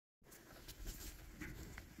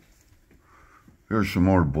Here's some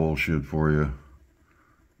more bullshit for you.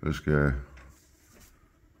 This guy.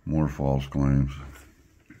 More false claims.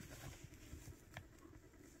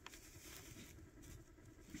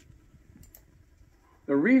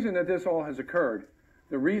 The reason that this all has occurred,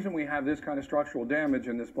 the reason we have this kind of structural damage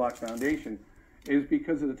in this block foundation is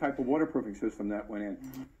because of the type of waterproofing system that went in.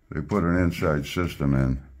 They put an inside system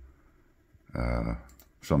in.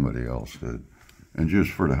 Somebody else did. And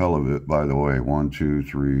just for the hell of it, by the way, 1, 2,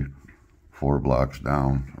 3, 4 blocks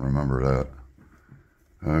down. Remember that.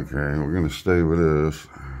 Okay, we're going to stay with this.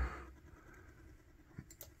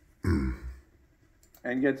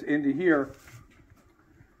 And gets into here,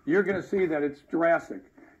 you're going to see that it's drastic.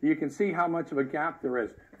 You can see how much of a gap there is.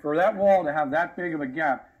 For that wall to have that big of a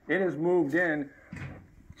gap, it has moved in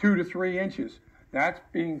 2 to 3 inches. That's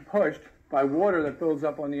being pushed by water that builds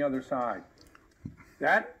up on the other side.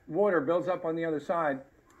 That water builds up on the other side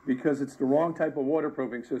because it's the wrong type of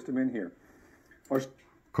waterproofing system in here.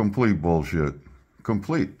 Complete bullshit.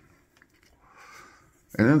 Complete.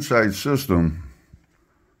 An inside system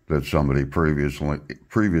that somebody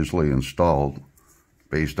previously installed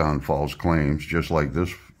based on false claims, just like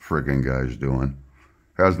this friggin' guy's doing,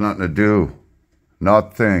 has nothing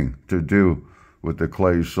to do with the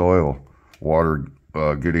clay soil, water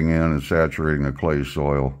getting in and saturating the clay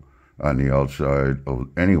soil on the outside of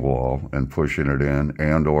any wall and pushing it in,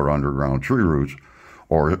 and or underground tree roots,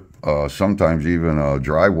 or sometimes even a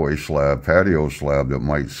driveway slab, patio slab that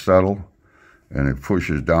might settle and it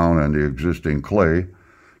pushes down on the existing clay,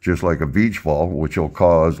 just like a beach fall, which will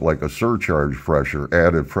cause like a surcharge pressure,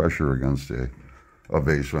 added pressure against a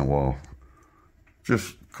basement wall.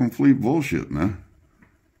 Just complete bullshit, man.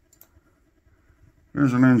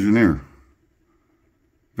 Here's an engineer.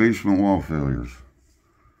 Basement wall failures.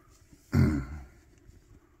 Let's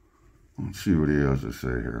see what he has to say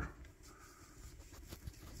here.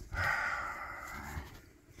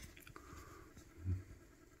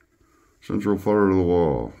 Central part of the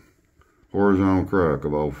wall. Horizontal crack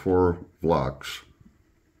about 4 blocks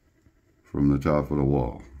from the top of the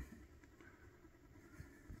wall.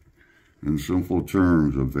 In simple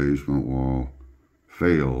terms, a basement wall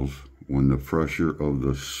fails when the pressure of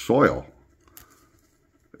the soil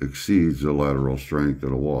exceeds the lateral strength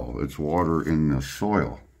of the wall. It's water in the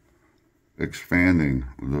soil expanding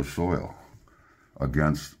the soil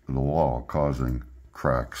against the wall, causing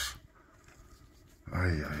cracks.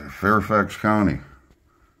 Fairfax County.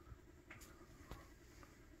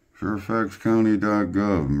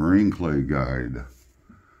 FairfaxCounty.gov, Marine Clay Guide.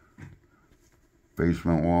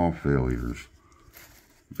 Basement wall failures.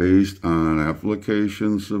 Based on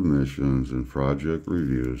application submissions and project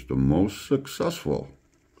reviews, the most successful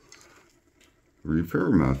repair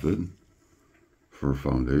method for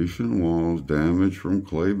foundation walls damaged from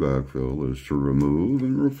clay backfill is to remove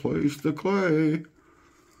and replace the clay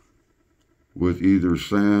with either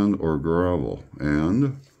sand or gravel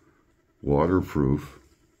and waterproof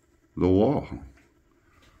the wall.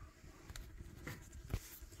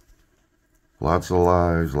 Lots of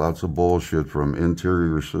lies, lots of bullshit from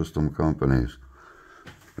interior system companies.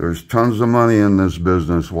 There's tons of money in this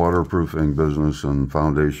business, waterproofing business and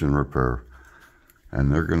foundation repair.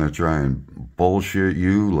 And they're going to try and bullshit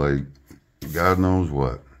you like God knows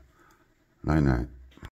what. Night-night.